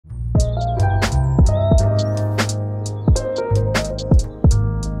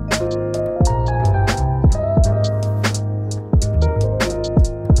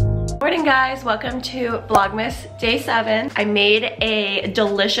welcome to Vlogmas Day 7. I made a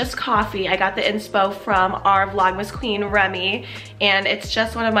delicious coffee. I got the inspo from our Vlogmas queen, Remy, and it's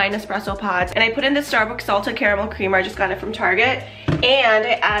just one of my Nespresso pods. And I put in the Starbucks salted caramel creamer. I just got it from Target. And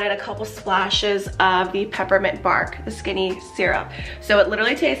I added a couple splashes of the peppermint bark, the skinny syrup. So it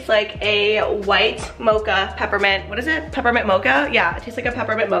literally tastes like a white mocha peppermint. What is it? Peppermint mocha? Yeah, it tastes like a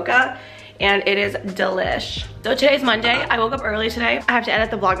peppermint mocha. And it is delish. So today's Monday. I woke up early today. I have to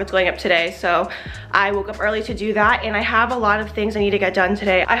edit the vlog that's going up today, so I woke up early to do that, and I have a lot of things I need to get done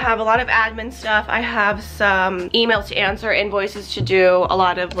today. I have a lot of admin stuff. I have some emails to answer, invoices to do, a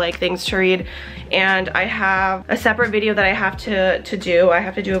lot of like things to read, and I have a separate video that I have to do. I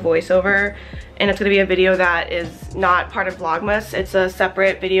have to do a voiceover, and it's gonna be a video that is not part of Vlogmas. It's a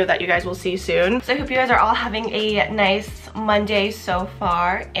separate video that you guys will see soon. So I hope you guys are all having a nice Monday so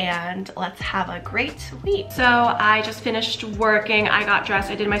far, and let's have a great week. So I just finished working. I got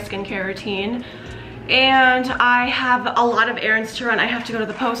dressed. I did my skincare routine, and I have a lot of errands to run. I have to go to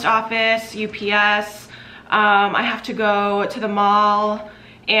the post office, UPS. I have to go to the mall,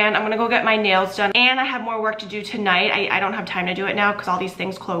 and I'm gonna go get my nails done, and I have more work to do tonight. I don't have time to do it now because all these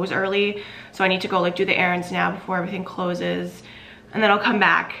things close early, so I need to go like do the errands now before everything closes, and then I'll come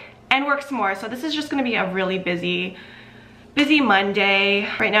back and work some more. So this is just gonna be a really busy Monday.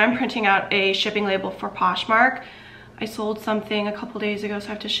 Right now I'm printing out a shipping label for Poshmark. I sold something a couple days ago, so I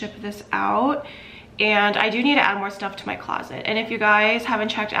have to ship this out. And I do need to add more stuff to my closet. And if you guys haven't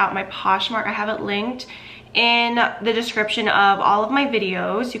checked out my Poshmark, I have it linked in the description of all of my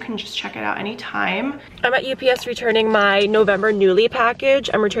videos. You can just check it out anytime. I'm at UPS returning my November Newly package.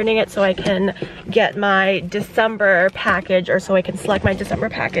 I'm returning it so I can get my December package, or so I can select my December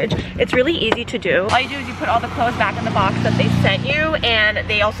package. It's really easy to do. All you do is you put all the clothes back in the box that they sent you, and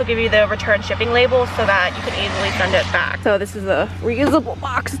they also give you the return shipping label so that you can easily send it back. So this is a reusable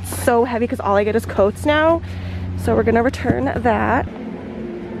box. It's so heavy because all I get is coats now. So we're gonna return that.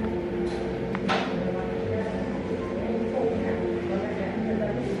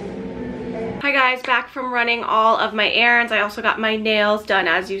 Hi guys, back from running all of my errands. I also got my nails done,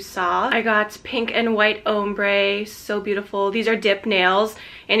 as you saw. I got pink and white ombre, so beautiful. These are dip nails,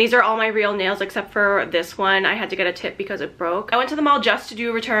 and these are all my real nails except for this one. I had to get a tip because it broke. I went to the mall just to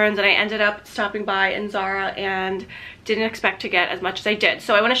do returns, and I ended up stopping by in Zara and didn't expect to get as much as I did.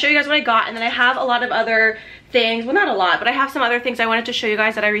 So I want to show you guys what I got, and then I have a lot of other things. Well, not a lot, but I have some other things I wanted to show you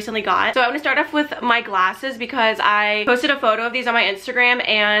guys that I recently got. So I want to start off with my glasses because I posted a photo of these on my Instagram,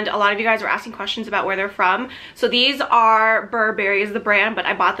 and a lot of you guys were asking questions about where they're from. So these are Burberry is the brand, but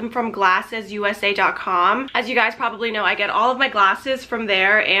I bought them from glassesusa.com. As you guys probably know, I get all of my glasses from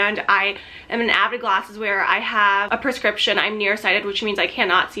there, and I am an avid glasses wearer. I have a prescription. I'm nearsighted, which means I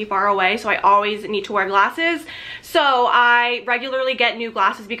cannot see far away, so I always need to wear glasses. So I regularly get new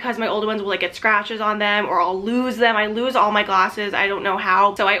glasses because my older ones will like get scratches on them, or I'll lose them. I lose all my glasses. I don't know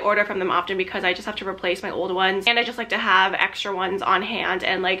how. So I order from them often because I just have to replace my old ones, and I just like to have extra ones on hand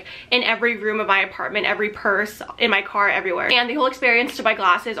and like in every room of my apartment, every purse, in my car, everywhere. And the whole experience to buy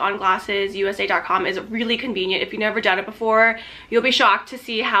glasses on glassesusa.com is really convenient. If you've never done it before, you'll be shocked to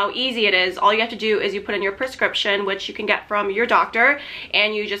see how easy it is. All you have to do is you put in your prescription, which you can get from your doctor,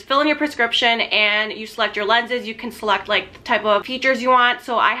 and you just fill in your prescription and you select your lenses. You can select like the type of features you want.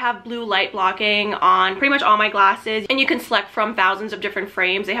 So I have blue light blocking on pretty much all my glasses, and you can select from thousands of different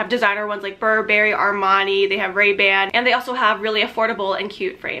frames. They have designer ones like Burberry, Armani, they have Ray-Ban, and they also have really affordable and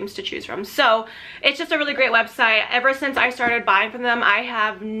cute frames to choose from. So it's just a really great website. Ever since I started buying from them, I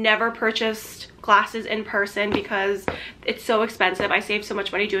have never purchased glasses in person because it's so expensive. I save so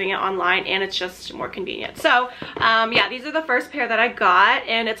much money doing it online, and it's just more convenient. So yeah, these are the first pair that I got,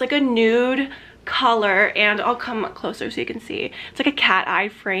 and it's like a nude color, and I'll come closer so you can see. It's like a cat eye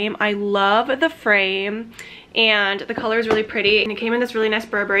frame. I love the frame, and the color is really pretty, and it came in this really nice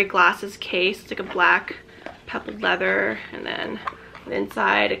Burberry glasses case. It's like a black pebbled leather, and then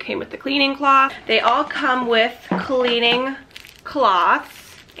inside it came with the cleaning cloth. They all come with cleaning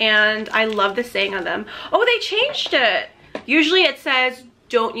cloths, and I love the saying on them. Oh, they changed it. Usually it says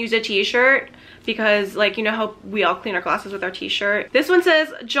don't use a t-shirt, because like, you know how we all clean our glasses with our t-shirt. This one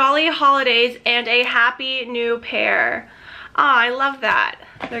says jolly holidays and a happy new pair. Ah, I love that.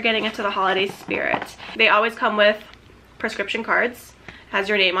 They're getting into the holiday spirit. They always come with prescription cards, has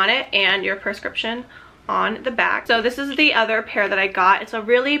your name on it and your prescription on the back. So this is the other pair that I got. It's a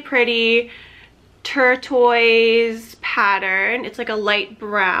really pretty turquoise pattern. It's like a light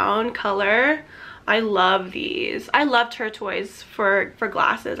brown color. I love these. I love turquoise for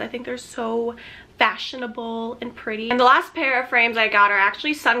glasses. I think they're so fashionable and pretty. And the last pair of frames I got are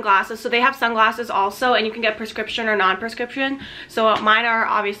actually sunglasses. So they have sunglasses also, and you can get prescription or non-prescription. So mine are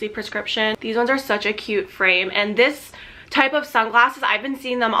obviously prescription. These ones are such a cute frame, and this type of sunglasses, I've been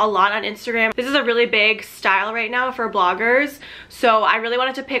seeing them a lot on Instagram. This is a really big style right now for bloggers, so I really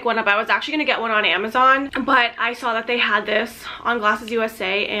wanted to pick one up. I was actually gonna get one on Amazon, but I saw that they had this on Glasses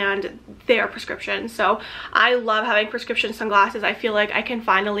USA and they are prescription. So I love having prescription sunglasses. I feel like I can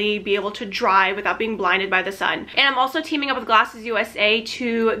finally be able to drive without being blinded by the sun. And I'm also teaming up with Glasses USA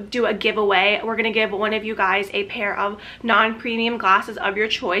to do a giveaway. We're gonna give one of you guys a pair of non-premium glasses of your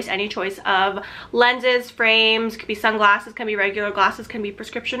choice, any choice of lenses, frames, could be sunglasses, can be regular glasses, can be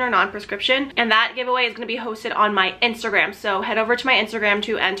prescription or non-prescription. And that giveaway is going to be hosted on my Instagram, so head over to my Instagram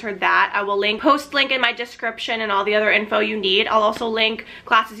to enter that. I will post link in my description and all the other info you need. I'll also link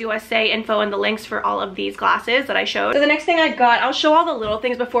Glasses USA info and the links for all of these glasses that I showed. So the next thing I got, I'll show all the little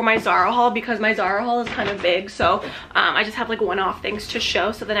things before my Zara haul, because my Zara haul is kind of big, so I just have like one-off things to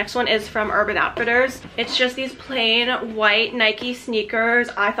show. So the next one is from Urban Outfitters. It's just these plain white Nike sneakers.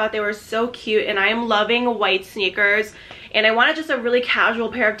 I thought they were so cute, and I am loving white sneakers. And I wanted just a really casual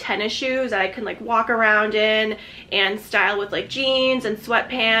pair of tennis shoes that I can like walk around in and style with like jeans and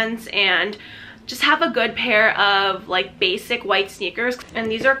sweatpants, and just have a good pair of like basic white sneakers. And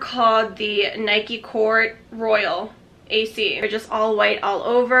these are called the Nike Court Royal AC. They're just all white all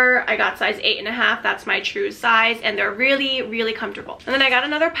over. I got size 8.5, that's my true size, and they're really, really comfortable. And then I got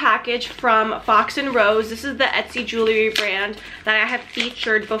another package from Fox & Rose. This is the Etsy jewelry brand that I have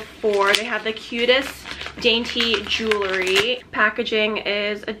featured before. They have the cutest dainty jewelry. Packaging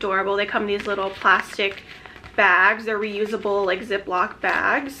is adorable. They come in these little plastic bags. They're reusable like Ziploc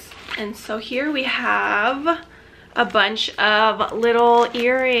bags. And so here we have a bunch of little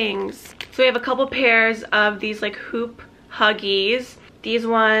earrings. So we have a couple pairs of these like hoop huggies. These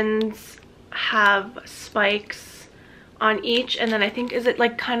ones have spikes on each, and then I think, is it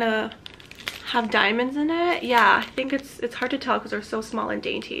like kind of have diamonds in it? Yeah, I think it's hard to tell because they're so small and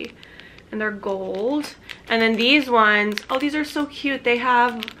dainty, and they're gold. And then these ones, oh, these are so cute. They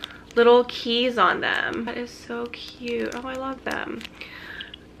have little keys on them. That is so cute. Oh, I love them.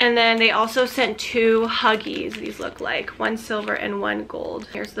 And then they also sent 2 huggies. These look like one silver and one gold.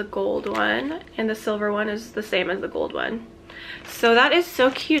 Here's the gold one, and the silver one is the same as the gold one. So that is so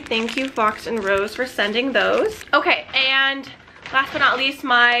cute. Thank you, Fox & Rose, for sending those. Okay, and last but not least,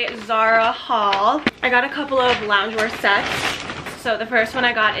 my Zara haul. I got a couple of loungewear sets. So the first one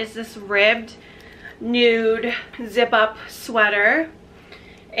I got is this ribbed nude zip-up sweater.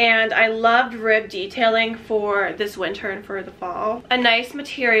 And I loved rib detailing for this winter and for the fall. A nice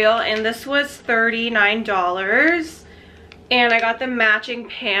material, and this was $39. And I got the matching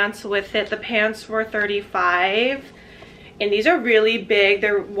pants with it. The pants were $35. And these are really big.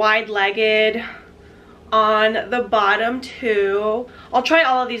 They're wide-legged on the bottom too. I'll try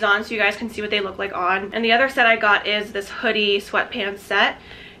all of these on so you guys can see what they look like on. And the other set I got is this hoodie sweatpants set.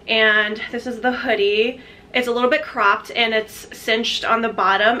 And this is the hoodie. It's a little bit cropped and it's cinched on the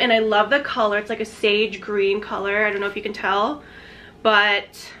bottom, and I love the color. It's like a sage green color. I don't know if you can tell,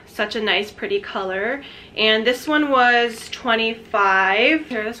 but such a nice pretty color. And this one was $25.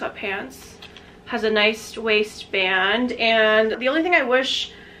 Here are the sweatpants. Has a nice waistband, and the only thing I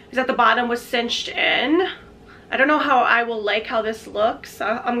wish is that the bottom was cinched in. I don't know how I will like how this looks.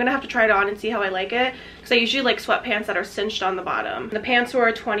 I'm gonna have to try it on and see how I like it, because I usually like sweatpants that are cinched on the bottom. The pants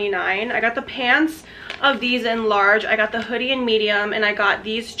were $29. I got the pants of these in large. I got the hoodie in medium, and I got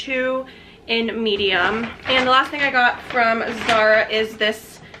these 2 in medium. And the last thing I got from Zara is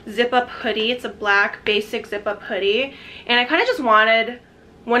this zip-up hoodie. It's a black basic zip-up hoodie, and I kind of just wanted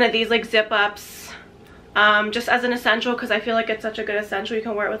one of these like zip-ups just as an essential, because I feel like it's such a good essential. You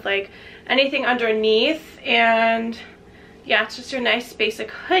can wear it with like anything underneath, and yeah, it's just your nice basic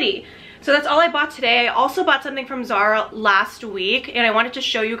hoodie. So that's all I bought today. I also bought something from Zara last week, and I wanted to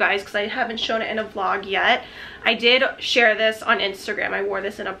show you guys because I haven't shown it in a vlog yet. I did share this on Instagram. I wore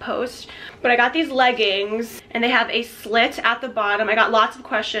this in a post, but I got these leggings, and they have a slit at the bottom. I got lots of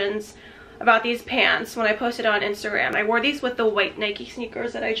questions about these pants when I posted on Instagram. I wore these with the white Nike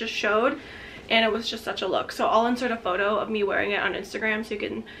sneakers that I just showed, and it was just such a look. So I'll insert a photo of me wearing it on Instagram so you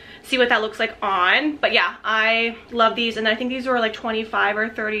can see what that looks like on. But yeah, I love these, and I think these were like $25 or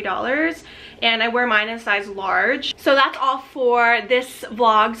 $30, and I wear mine in size large. So that's all for this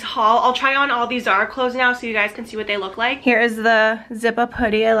vlog's haul. I'll try on all these Zara clothes now so you guys can see what they look like. Here is the zip-up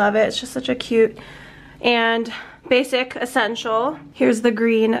hoodie. I love it. It's just such a cute and basic essential. Here's the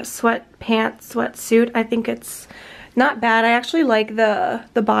green sweatpants sweatsuit. I think it's not bad. I actually like the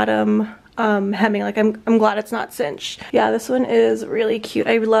bottom hemming. Like I'm glad it's not cinched. Yeah, this one is really cute.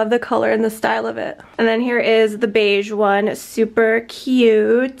 I love the color and the style of it. And then here is the beige one, super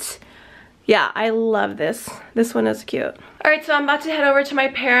cute. Yeah, I love this. This one is cute. All right, so I'm about to head over to my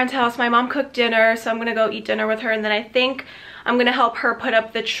parents' house. My mom cooked dinner, so I'm gonna go eat dinner with her, and then I think I'm gonna help her put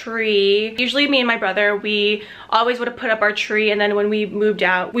up the tree. Usually me and my brother, we always would have put up our tree, and then when we moved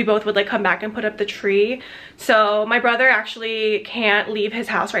out, we both would like come back and put up the tree. So my brother actually can't leave his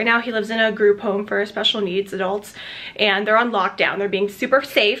house right now. He lives in a group home for special needs adults, and they're on lockdown. They're being super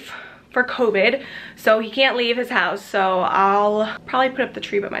safe for COVID, so he can't leave his house, so I'll probably put up the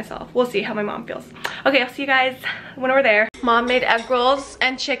tree by myself. We'll see how my mom feels. Okay, I'll see you guys when we're there. Mom made egg rolls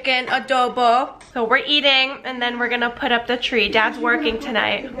and chicken adobo, so we're eating and then we're gonna put up the tree. Dad's working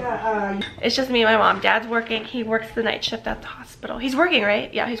tonight. It's just me and my mom. Dad's working. He works the night shift at the hospital. He's working,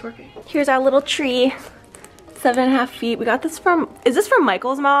 right? Yeah, he's working. Here's our little tree. 7.5 feet. We got this from, is this from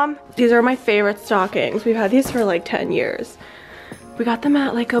Michael's mom? These are my favorite stockings. We've had these for like 10 years. We got them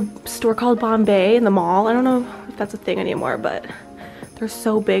at like a store called Bombay in the mall. I don't know if that's a thing anymore, but they're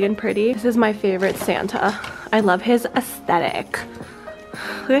so big and pretty. This is my favorite Santa. I love his aesthetic.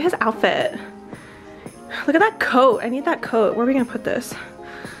 Look at his outfit. Look at that coat. I need that coat. Where are we gonna put this?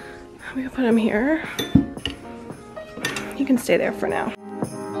 We can put him here. You can stay there for now.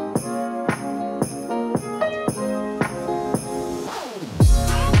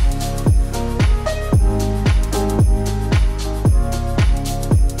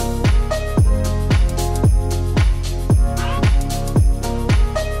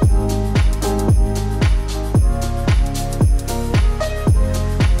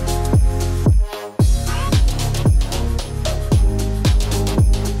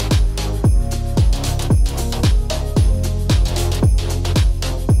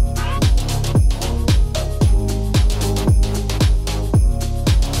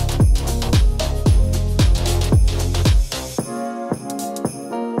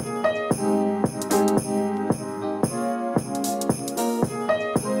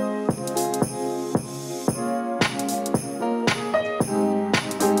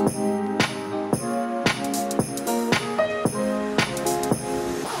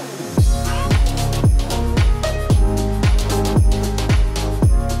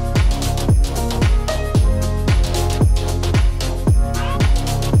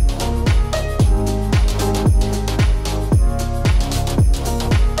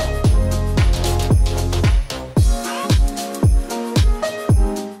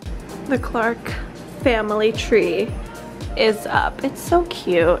 The Clark family tree is up. It's so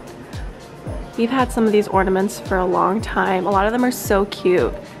cute. We've had some of these ornaments for a long time. A lot of them are so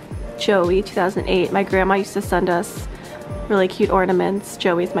cute. Joey, 2008. My grandma used to send us really cute ornaments.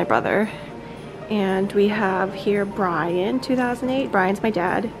 Joey's my brother. And we have here Brian, 2008. Brian's my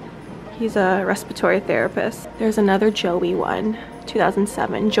dad. He's a respiratory therapist. There's another Joey one,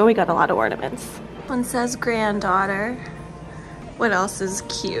 2007. Joey got a lot of ornaments. One says granddaughter. What else is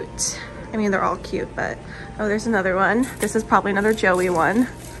cute? I mean, they're all cute, but oh, there's another one. This is probably another Joey one.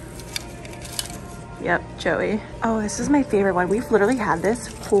 Yep, Joey. Oh, this is my favorite one. We've literally had this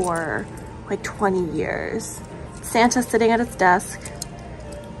for like 20 years. Santa sitting at his desk,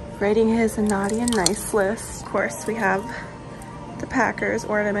 writing his naughty and nice list. Of course, we have the Packers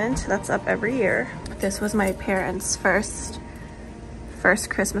ornament. That's up every year. This was my parents' first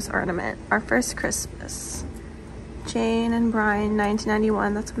Christmas ornament. Our first Christmas. Jane and Brian,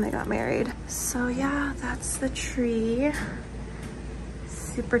 1991, that's when they got married. So yeah, that's the tree.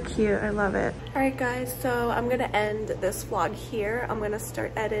 Super cute, I love it. All right guys, so I'm gonna end this vlog here. I'm gonna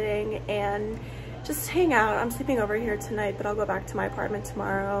start editing and just hang out. I'm sleeping over here tonight, but I'll go back to my apartment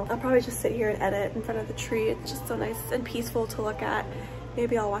tomorrow. I'll probably just sit here and edit in front of the tree. It's just so nice and peaceful to look at.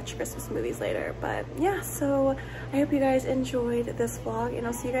 Maybe I'll watch Christmas movies later, but yeah, so I hope you guys enjoyed this vlog and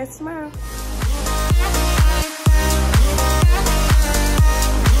I'll see you guys tomorrow.